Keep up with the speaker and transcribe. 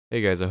Hey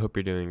guys, I hope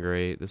you're doing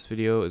great. This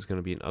video is going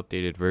to be an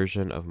updated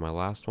version of my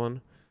last one,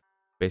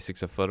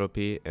 Basics of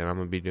Photopea, and I'm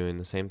going to be doing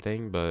the same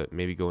thing, but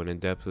maybe going in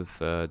depth with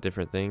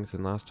different things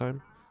than last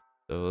time.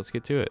 So let's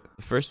get to it.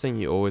 The first thing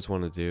you always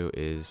want to do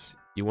is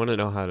you want to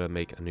know how to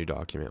make a new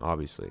document,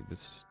 obviously. This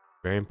is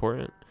very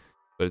important,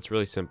 but it's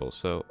really simple.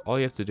 So all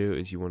you have to do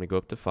is you want to go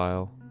up to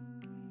File,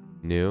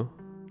 New,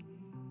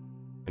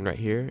 and right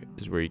here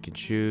is where you can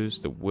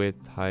choose the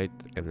width, height,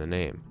 and the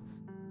name.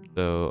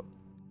 So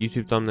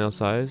YouTube thumbnail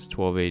size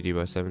 1280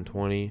 by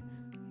 720.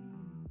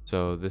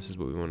 So this is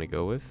what we want to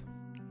go with,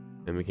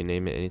 and we can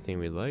name it anything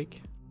we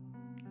like.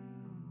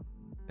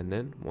 And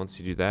then once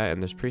you do that, and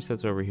there's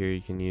presets over here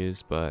you can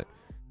use, but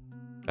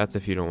that's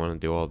if you don't want to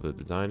do all the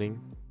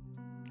designing.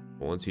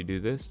 But once you do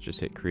this,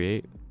 just hit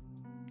create.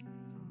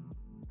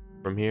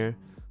 From here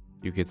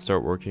you could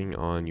start working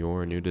on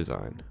your new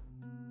design.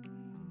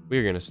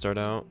 We're going to start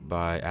out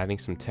by adding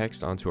some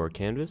text onto our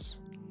canvas.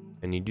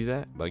 And you do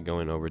that by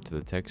going over to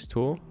the text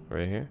tool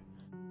right here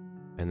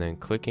and then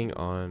clicking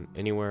on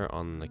anywhere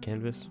on the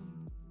canvas,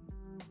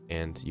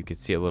 and you can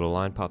see a little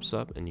line pops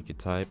up and you can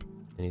type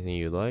anything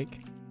you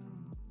like.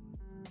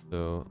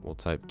 So we'll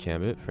type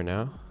Cambit for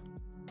now,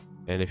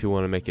 and if you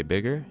want to make it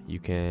bigger you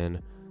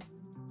can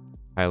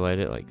highlight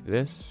it like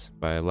this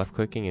by left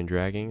clicking and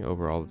dragging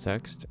over all the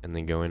text and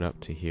then going up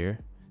to here,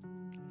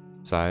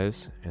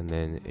 size, and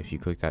then if you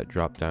click that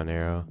drop down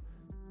arrow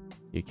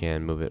you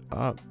can move it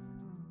up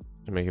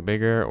to make it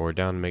bigger or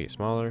down to make it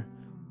smaller.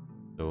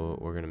 So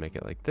we're going to make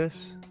it like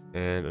this.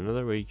 And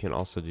another way you can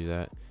also do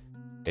that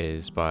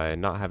is by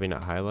not having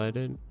it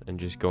highlighted and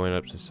just going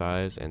up to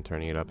size and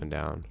turning it up and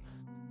down.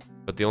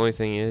 But the only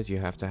thing is you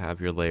have to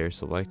have your layer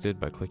selected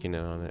by clicking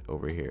on it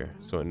over here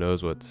so it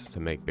knows what to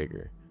make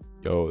bigger.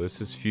 Yo, this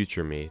is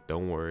future me,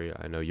 don't worry,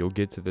 I know you'll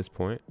get to this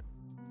point,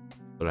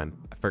 but I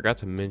forgot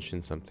to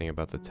mention something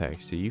about the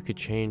text. So you could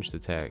change the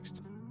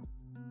text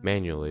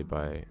manually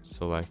by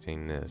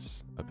selecting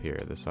this up here,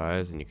 the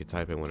size, and you could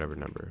type in whatever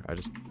number.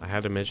 I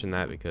had to mention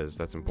that because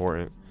that's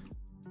important.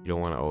 You don't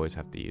want to always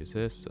have to use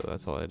this, so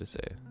that's all I had to say.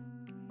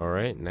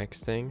 Alright,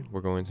 next thing, we're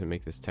going to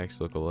make this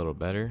text look a little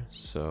better.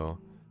 So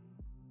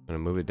I'm going to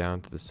move it down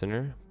to the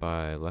center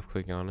by left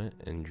clicking on it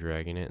and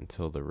dragging it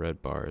until the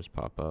red bars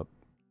pop up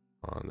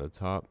on the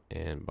top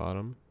and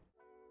bottom.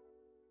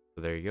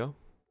 So there you go.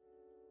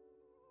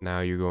 Now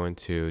you're going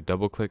to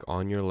double click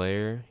on your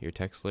layer, your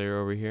text layer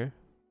over here,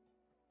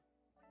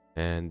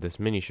 and this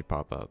menu should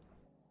pop up.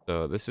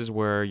 So this is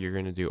where you're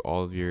going to do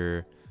all of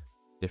your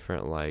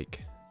different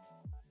like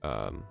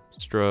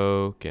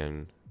stroke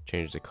and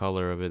change the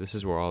color of it. This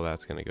is where all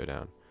that's going to go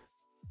down.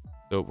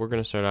 So we're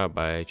going to start out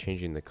by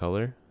changing the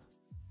color.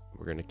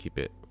 We're going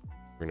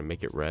to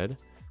make it red.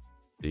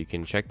 So you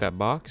can check that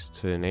box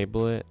to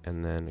enable it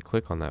and then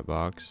click on that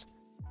box,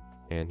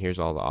 and here's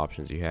all the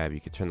options you have.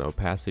 You can turn the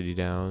opacity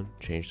down,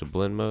 change the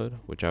blend mode,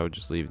 which I would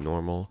just leave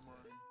normal,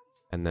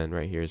 and then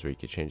right here is where you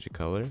can change the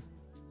color.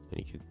 And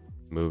you can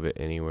move it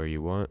anywhere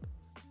you want.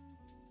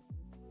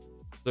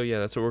 So yeah,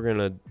 that's what we're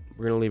gonna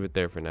leave it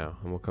there for now,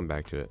 and we'll come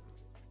back to it.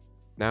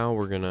 Now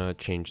we're gonna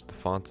change the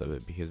font of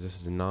it because this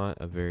is not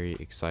a very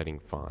exciting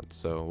font.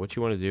 So what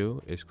you want to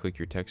do is click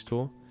your text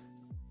tool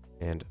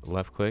and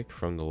left click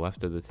from the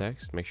left of the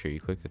text. Make sure you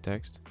click the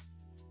text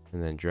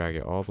and then drag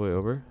it all the way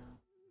over.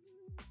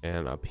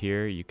 And up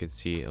here you can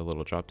see a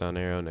little drop down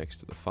arrow next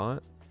to the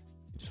font.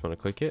 You just want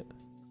to click it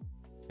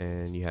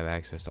and you have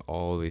access to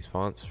all of these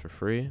fonts for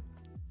free.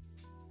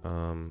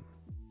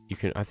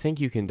 I think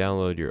you can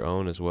download your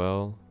own as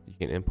well. You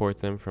can import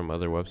them from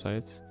other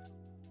websites,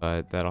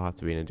 but that'll have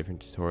to be in a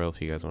different tutorial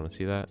if you guys want to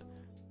see that.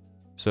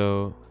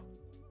 So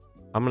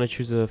I'm gonna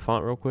choose a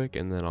font real quick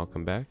and then I'll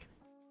come back.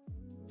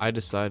 I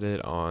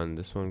decided on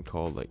this one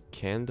called like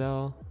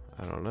Candle,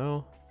 I don't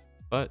know,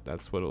 but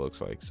that's what it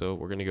looks like, so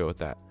we're gonna go with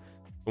that.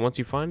 But once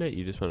you find it,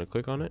 you just want to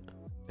click on it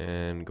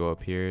and go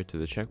up here to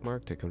the check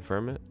mark to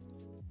confirm it,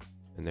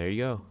 and there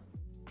you go.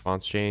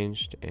 Font's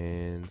changed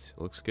and it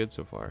looks good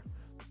so far.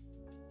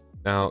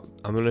 Now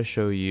I'm going to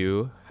show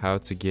you how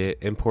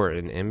to import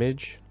an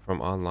image from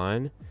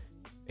online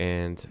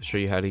and show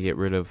you how to get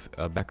rid of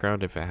a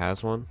background if it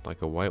has one,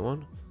 like a white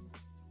one.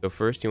 So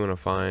first you want to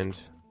find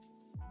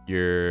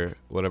your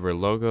whatever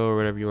logo or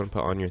whatever you want to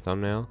put on your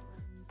thumbnail,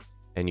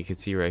 and you can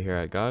see right here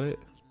I got it,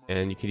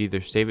 and you could either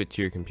save it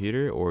to your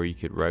computer or you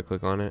could right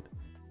click on it,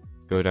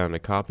 go down to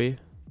copy,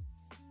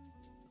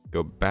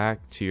 go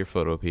back to your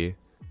Photopea,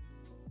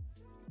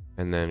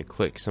 and then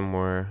click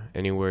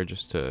anywhere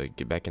just to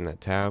get back in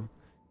that tab,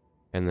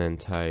 and then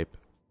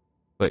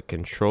click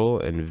Control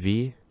and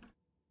V,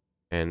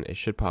 and it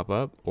should pop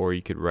up. Or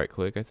you could right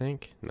click, I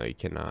think. No, you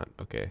cannot.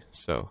 Okay,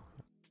 so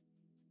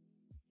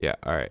yeah,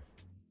 all right,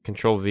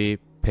 Control V,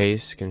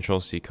 paste, Control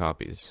C,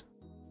 copies,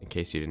 in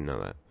case you didn't know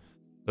that.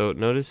 So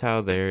notice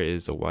how there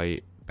is a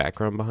white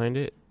background behind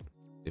it.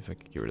 If I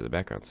could get rid of the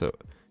background. So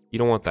you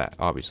don't want that,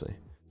 obviously.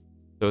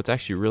 So it's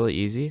actually really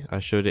easy. I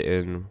showed it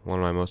in one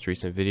of my most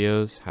recent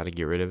videos, how to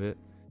get rid of it,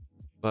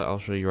 but I'll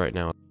show you right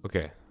now.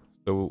 Okay,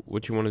 so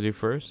what you want to do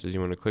first is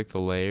you want to click the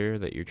layer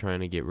that you're trying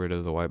to get rid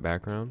of the white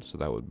background. So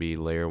that would be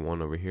layer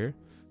 1 over here.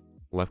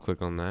 left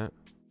click on that.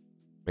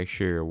 Make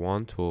sure your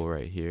wand tool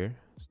right here.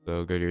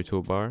 So go to your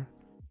toolbar.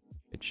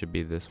 It should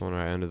be this one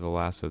right under the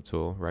lasso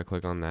tool. Right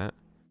click on that.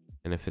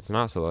 And if it's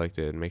not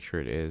selected, make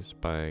sure it is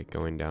by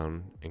going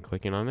down and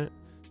clicking on it.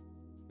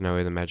 Now we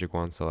have the magic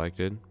wand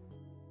selected.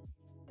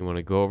 You want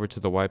to go over to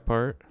the white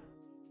part,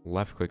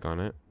 left click on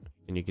it,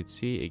 and you can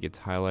see it gets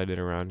highlighted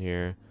around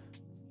here.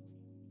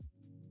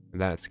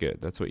 That's good.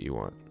 That's what you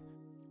want.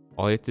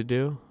 All you have to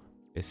do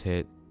is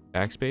hit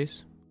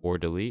backspace or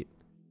delete,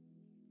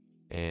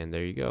 and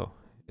there you go.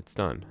 It's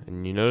done.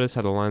 And you notice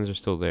how the lines are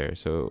still there,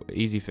 so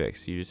easy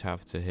fix. You just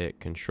have to hit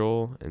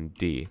Control and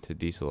D to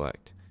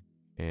deselect,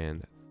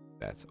 and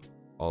that's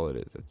all it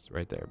is. It's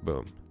right there.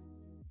 Boom.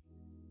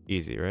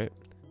 Easy, right?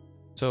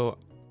 So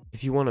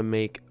if you want to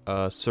make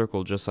a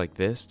circle just like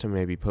this to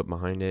maybe put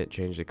behind it,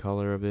 change the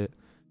color of it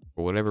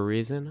for whatever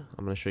reason,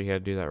 I'm going to show you how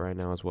to do that right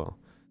now as well.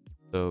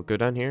 So go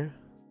down here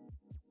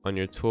on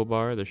your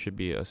toolbar. There should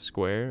be a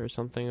square or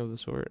something of the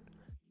sort.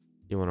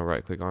 You want to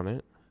right click on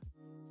it,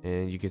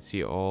 and you can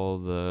see all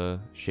the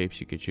shapes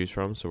you could choose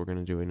from. So we're going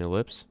to do an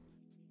ellipse.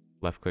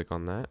 Left click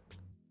on that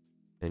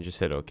and just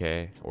hit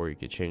OK, or you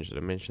could change the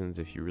dimensions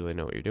if you really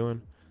know what you're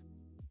doing.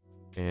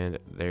 And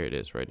there it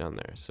is right down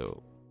there.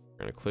 So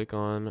we're going to click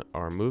on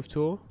our move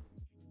tool,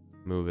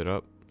 move it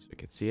up so we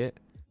can see it.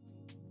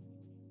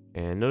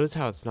 And notice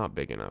how it's not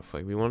big enough.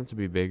 Like, we want it to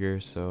be bigger.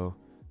 So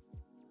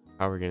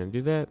how we're going to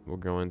do that, we're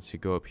going to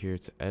go up here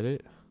to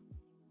edit,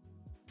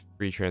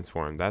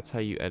 retransform. That's how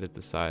you edit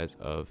the size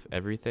of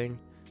everything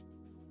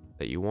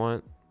that you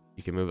want.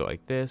 You can move it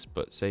like this,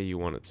 but say you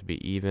want it to be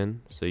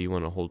even, so you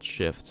want to hold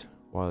shift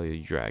while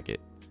you drag it,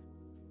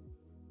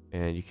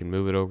 and you can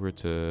move it over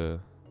to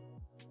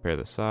compare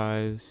the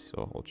size.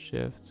 So hold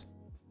shift.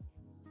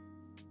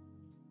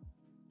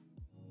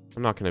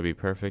 I'm not going to be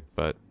perfect,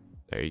 but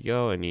there you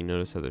go. And you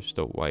notice how they're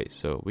still white.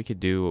 So we could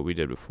do what we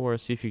did before.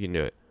 See if you can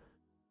do it.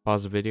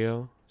 Pause the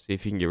video, see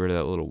if you can get rid of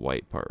that little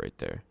white part right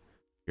there,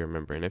 if you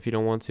remember. And if you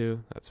don't want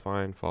to, that's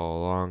fine, follow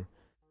along.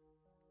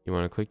 You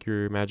want to click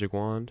your magic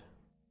wand,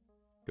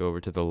 go over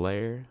to the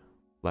layer,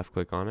 left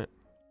click on it,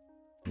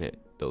 and hit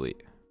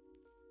delete.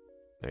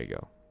 There you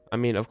go. I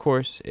mean, of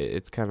course,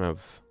 it's kind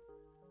of,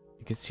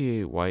 you can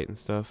see white and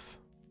stuff,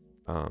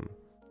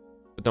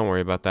 but don't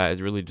worry about that. It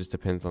really just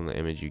depends on the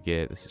image you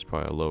get. This is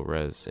probably a low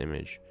res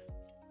image,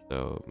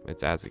 so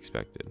it's as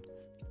expected.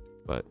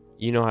 But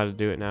you know how to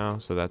do it now,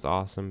 so that's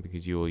awesome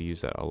because you will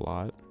use that a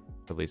lot.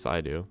 At least I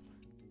do.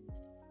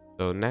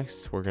 So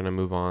next, we're going to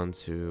move on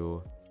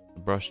to the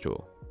brush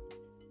tool.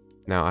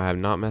 Now, I have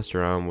not messed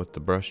around with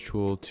the brush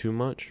tool too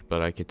much,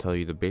 but I could tell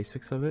you the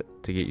basics of it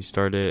to get you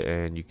started,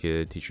 and you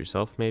could teach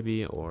yourself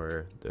maybe,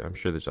 or I'm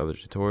sure there's other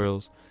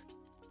tutorials.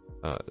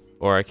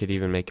 Or I could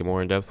even make a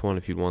more in-depth one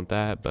if you'd want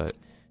that. But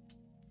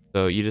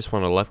so you just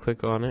want to left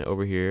click on it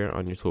over here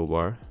on your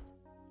toolbar,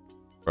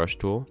 brush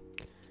tool.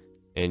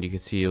 And you can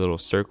see a little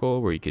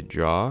circle where you could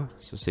draw.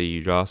 So say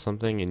you draw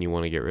something and you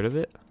want to get rid of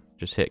it,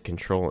 just hit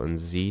Control and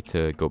Z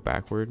to go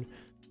backward.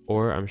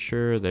 Or I'm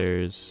sure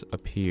there's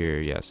up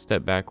here, yeah,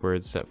 step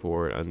backwards, step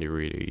forward, undo,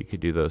 redo. You could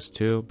do those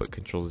too, but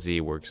Control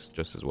Z works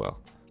just as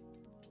well.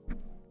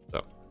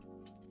 So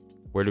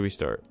where do we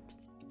start?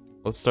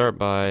 Let's start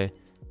by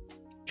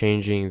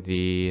changing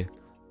the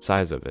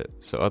size of it.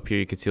 So up here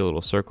you can see a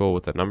little circle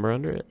with a number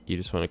under it. You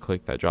just want to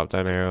click that drop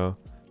down arrow.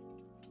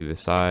 The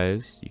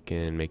size, you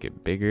can make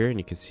it bigger, and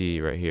you can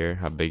see right here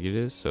how big it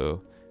is.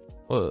 So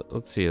well,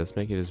 let's see, let's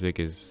make it as big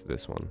as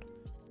this one,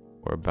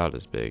 or about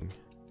as big.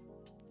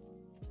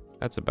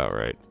 That's about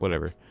right,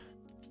 whatever.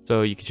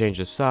 So you can change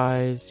the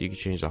size, you can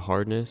change the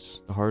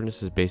hardness. The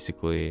hardness is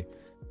basically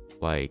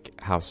like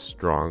how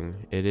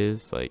strong it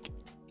is. Like,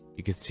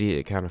 you can see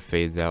it kind of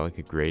fades out like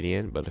a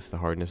gradient, but if the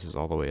hardness is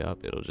all the way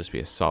up, it'll just be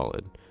a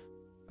solid.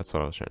 That's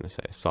what I was trying to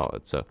say,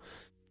 solid. So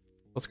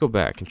let's go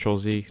back, Control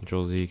Z,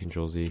 Control Z,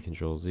 Control Z,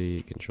 Control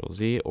Z, Control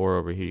Z, or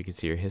over here you can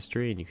see your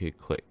history and you could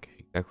click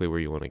exactly where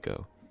you want to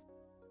go.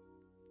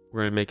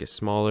 We're going to make it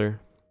smaller.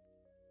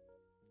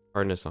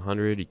 Hardness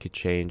 100, you could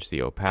change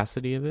the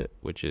opacity of it,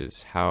 which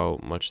is how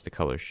much the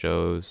color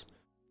shows.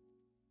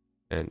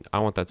 And I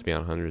want that to be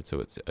on 100, so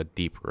it's a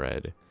deep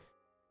red.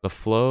 The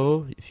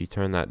flow, if you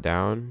turn that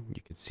down,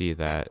 you can see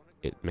that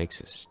it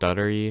makes it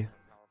stuttery,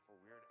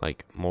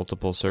 like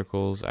multiple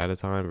circles at a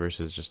time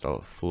versus just a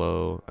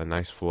flow, a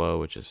nice flow,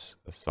 which is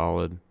a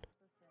solid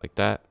like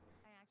that.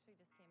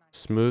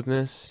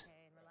 Smoothness,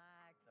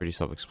 pretty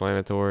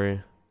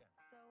self-explanatory,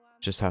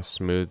 just how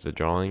smooth the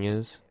drawing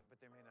is.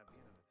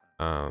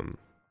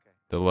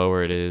 The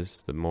lower it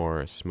is, the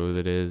more smooth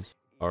it is.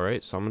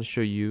 Alright, so I'm going to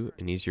show you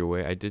an easier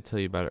way. I did tell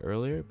you about it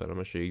earlier, but I'm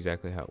going to show you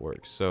exactly how it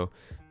works. So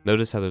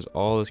notice how there's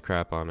all this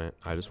crap on it.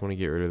 I just want to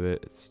get rid of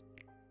it. It's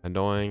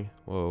annoying.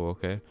 Whoa,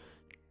 okay.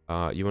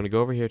 You want to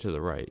go over here to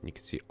the right, and you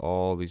can see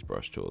all these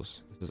brush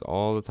tools. This is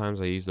all the times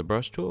I use the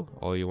brush tool.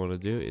 All you want to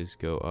do is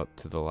go up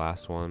to the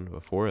last one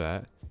before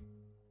that,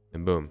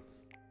 and boom.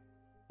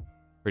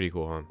 Pretty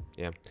cool, huh?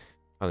 Yeah,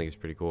 I think it's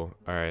pretty cool.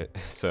 Alright,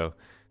 so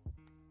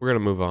we're going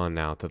to move on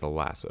now to the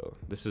lasso.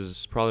 This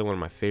is probably one of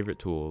my favorite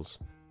tools.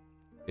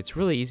 It's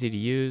really easy to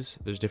use.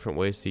 There's different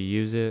ways to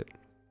use it.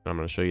 I'm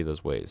going to show you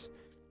those ways.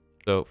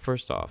 So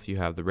first off, you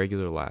have the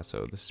regular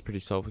lasso. This is pretty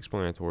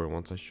self-explanatory.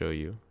 Once I show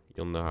you,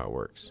 you'll know how it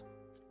works.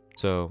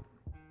 So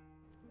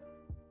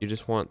you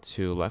just want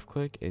to left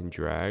click and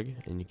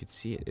drag, and you can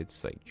see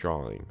it's like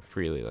drawing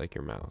freely like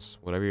your mouse.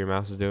 Whatever your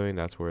mouse is doing,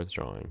 that's where it's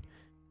drawing.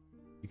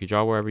 You can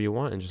draw wherever you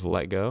want and just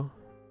let go,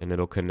 and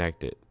it'll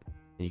connect it.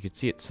 And you can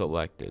see it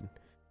selected.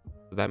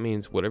 So that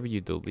means whatever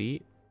you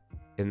delete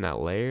in that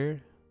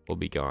layer will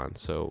be gone.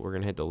 So we're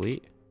going to hit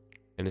delete,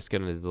 and it's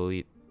going to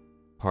delete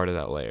part of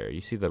that layer.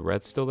 You see the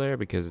red still there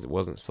because it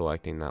wasn't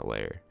selecting that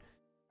layer.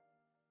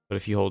 But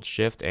if you hold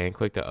shift and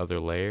click the other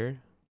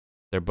layer,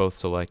 they're both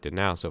selected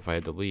now. So if I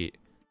delete,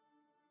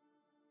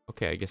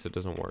 okay, I guess it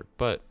doesn't work,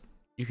 but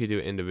you could do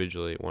it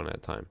individually one at a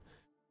time.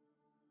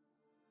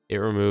 It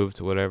removed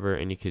whatever,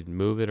 and you could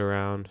move it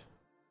around.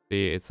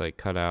 See, it's like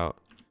cut out.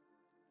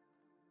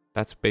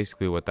 That's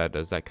basically what that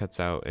does. That cuts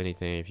out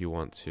anything if you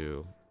want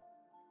to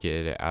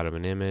get it out of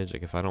an image.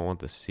 Like if I don't want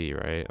to see,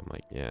 right? I'm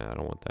like, yeah, I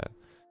don't want that.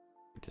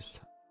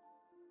 Just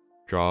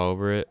draw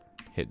over it,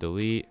 hit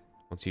delete.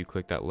 Once you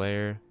click that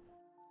layer, it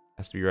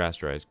has to be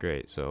rasterized.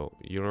 Great. So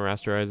you want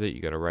to rasterize it,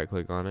 you got to right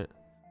click on it,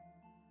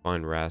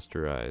 find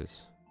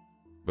rasterize,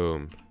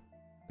 boom,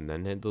 and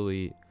then hit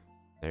delete.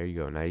 There you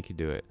go. Now you can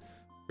do it.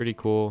 Pretty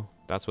cool.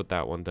 That's what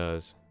that one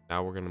does.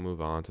 Now we're going to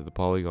move on to the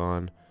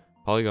Polygonal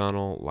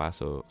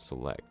Lasso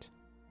Select.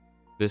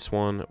 This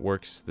one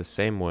works the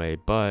same way,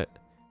 but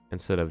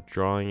instead of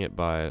drawing it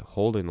by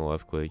holding the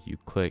left click, you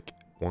click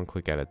one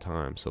click at a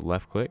time. So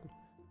left click,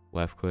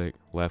 left click,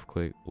 left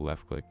click,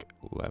 left click,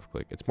 left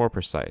click. It's more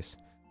precise.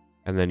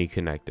 And then you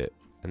connect it.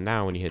 And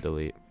now when you hit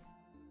delete,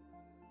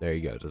 there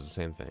you go. It does the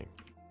same thing.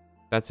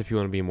 That's if you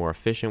want to be more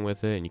efficient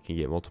with it, and you can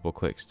get multiple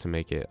clicks to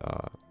make it,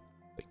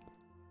 like,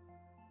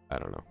 I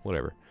don't know,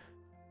 whatever.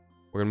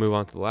 We're going to move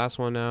on to the last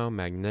one now,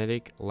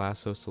 Magnetic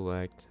Lasso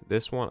Select.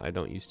 This one I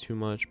don't use too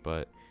much,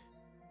 but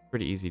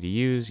pretty easy to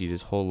use. You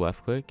just hold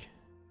left click,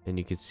 and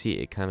you can see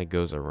it kind of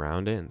goes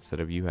around it instead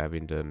of you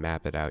having to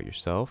map it out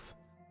yourself,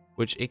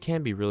 which it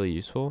can be really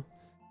useful.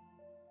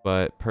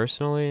 But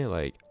personally,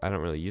 like, I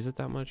don't really use it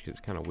that much because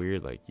it's kind of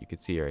weird. Like you can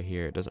see right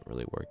here, it doesn't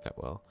really work that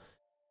well,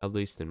 at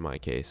least in my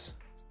case.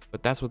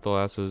 But that's what the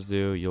lassos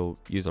do. You'll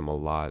use them a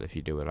lot if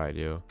you do what I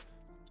do.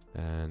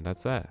 And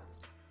that's that.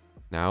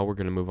 Now we're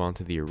going to move on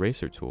to the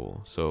eraser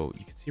tool. So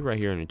you can see right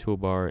here on your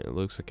toolbar, it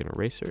looks like an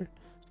eraser.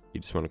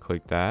 You just want to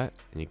click that,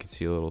 and you can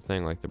see a little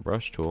thing like the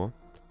brush tool.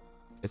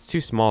 It's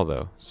too small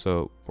though.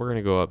 So we're going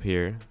to go up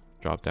here,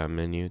 drop down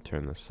menu,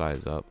 turn the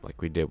size up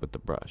like we did with the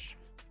brush.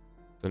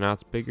 So now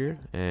it's bigger,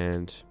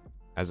 and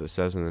as it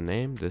says in the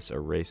name, this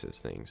erases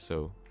things.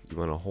 So you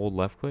want to hold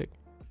left click,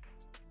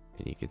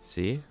 and you can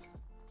see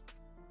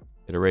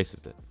it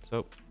erases it.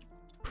 So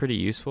pretty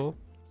useful,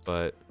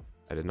 but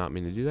I did not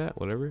mean to do that.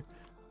 Whatever.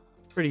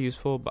 Pretty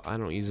useful, but I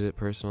don't use it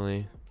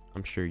personally.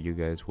 I'm sure you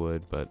guys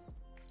would, but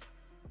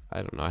I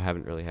don't know. I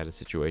haven't really had a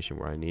situation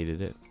where I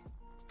needed it.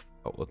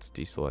 Oh, let's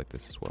deselect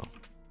this as well.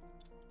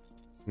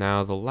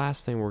 Now the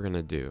last thing we're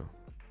gonna do,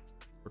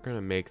 we're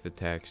gonna make the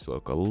text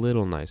look a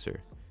little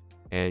nicer.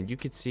 And you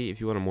could see, if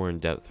you want a more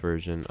in-depth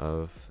version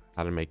of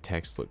how to make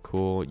text look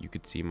cool, you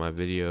could see my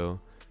video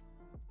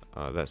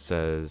that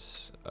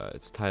says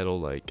it's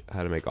titled like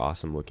how to make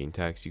awesome looking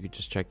text. You could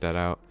just check that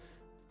out,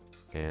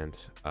 and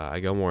I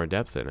go more in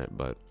depth in it,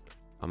 but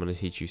I'm going to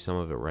teach you some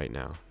of it right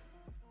now.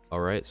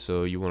 Alright,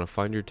 so you want to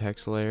find your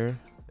text layer,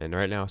 and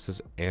right now it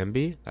says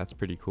ambi. That's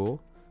pretty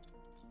cool.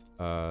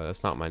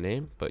 That's not my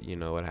name, but you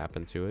know what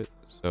happened to it.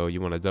 So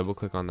you want to double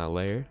click on that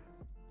layer,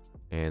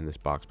 and this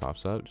box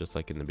pops up just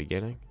like in the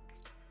beginning.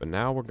 But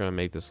now we're going to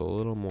make this a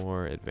little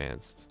more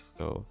advanced.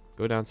 So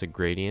go down to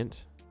gradient,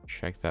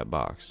 check that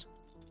box,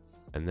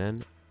 and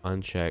then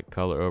uncheck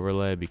color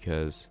overlay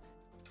because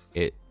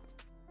it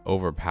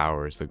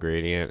overpowers the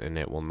gradient and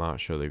it will not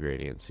show the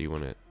gradient. So you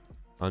want to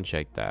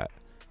uncheck that.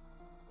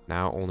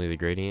 Now only the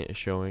gradient is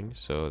showing,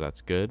 so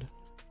that's good.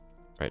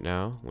 Right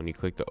now, when you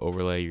click the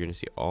overlay, you're going to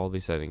see all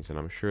these settings, and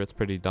I'm sure it's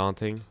pretty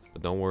daunting,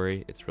 but don't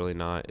worry, it's really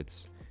not.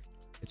 It's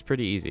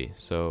pretty easy.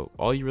 So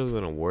all you really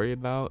want to worry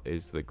about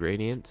is the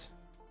gradient.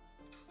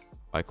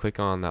 If I click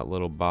on that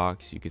little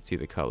box, you can see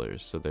the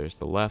colors. So there's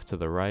the left to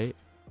the right,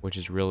 which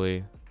is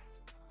really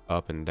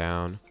up and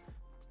down,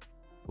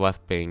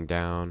 left being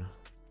down.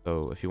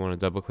 So if you want to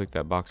double click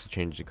that box to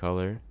change the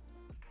color,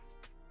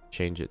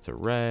 change it to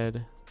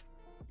red,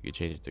 you can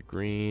change it to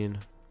green,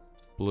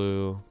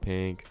 blue,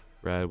 pink,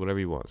 red, whatever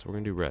you want. So we're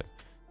gonna do red.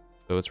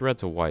 So it's red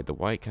to white. The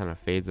white kind of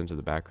fades into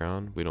the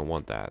background. We don't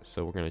want that,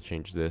 so we're gonna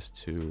change this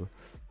to,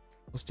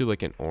 let's do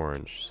like an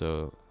orange.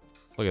 So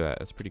look at that,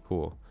 that's pretty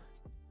cool.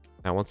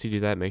 Now once you do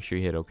that, make sure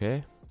you hit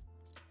OK,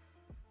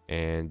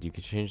 and you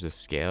can change the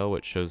scale,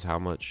 which shows how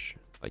much,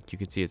 like you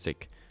can see it's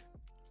like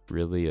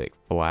really like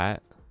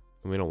flat,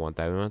 and we don't want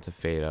that. We want it to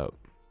fade up,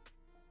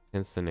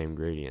 hence the name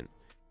gradient.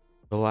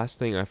 The last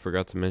thing I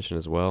forgot to mention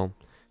as well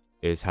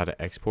is how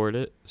to export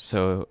it.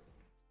 So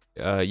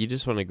you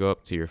just want to go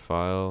up to your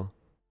file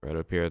right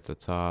up here at the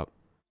top,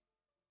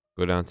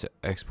 go down to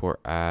export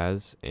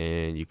as,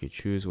 and you could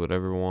choose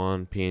whatever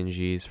one.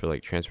 PNGs for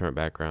like transparent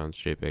backgrounds,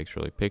 JPEGs for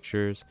like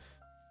pictures,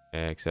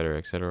 etc,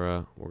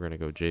 etc. We're gonna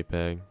go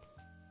JPEG.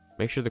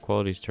 Make sure the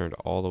quality is turned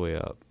all the way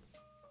up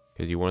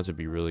because you want it to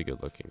be really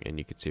good looking, and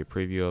you can see a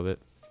preview of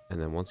it.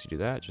 And then once you do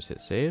that, just hit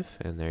save,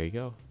 and there you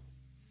go.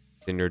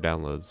 In your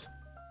downloads.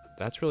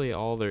 That's really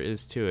all there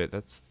is to it.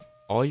 That's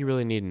all you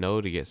really need to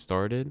know to get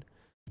started.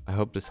 I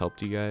hope this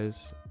helped you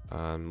guys.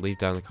 Leave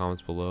down in the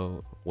comments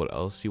below what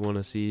else you want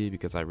to see,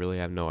 because I really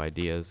have no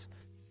ideas.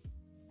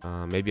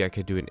 Maybe I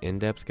could do an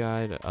in-depth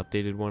guide, an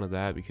updated one of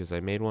that, because I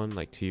made one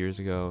like 2 years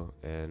ago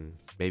and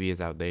maybe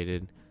it's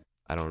outdated.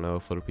 I don't know.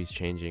 Photopea's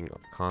changing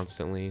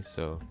constantly.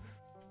 So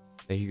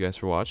thank you guys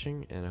for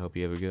watching, and I hope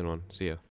you have a good one. See ya.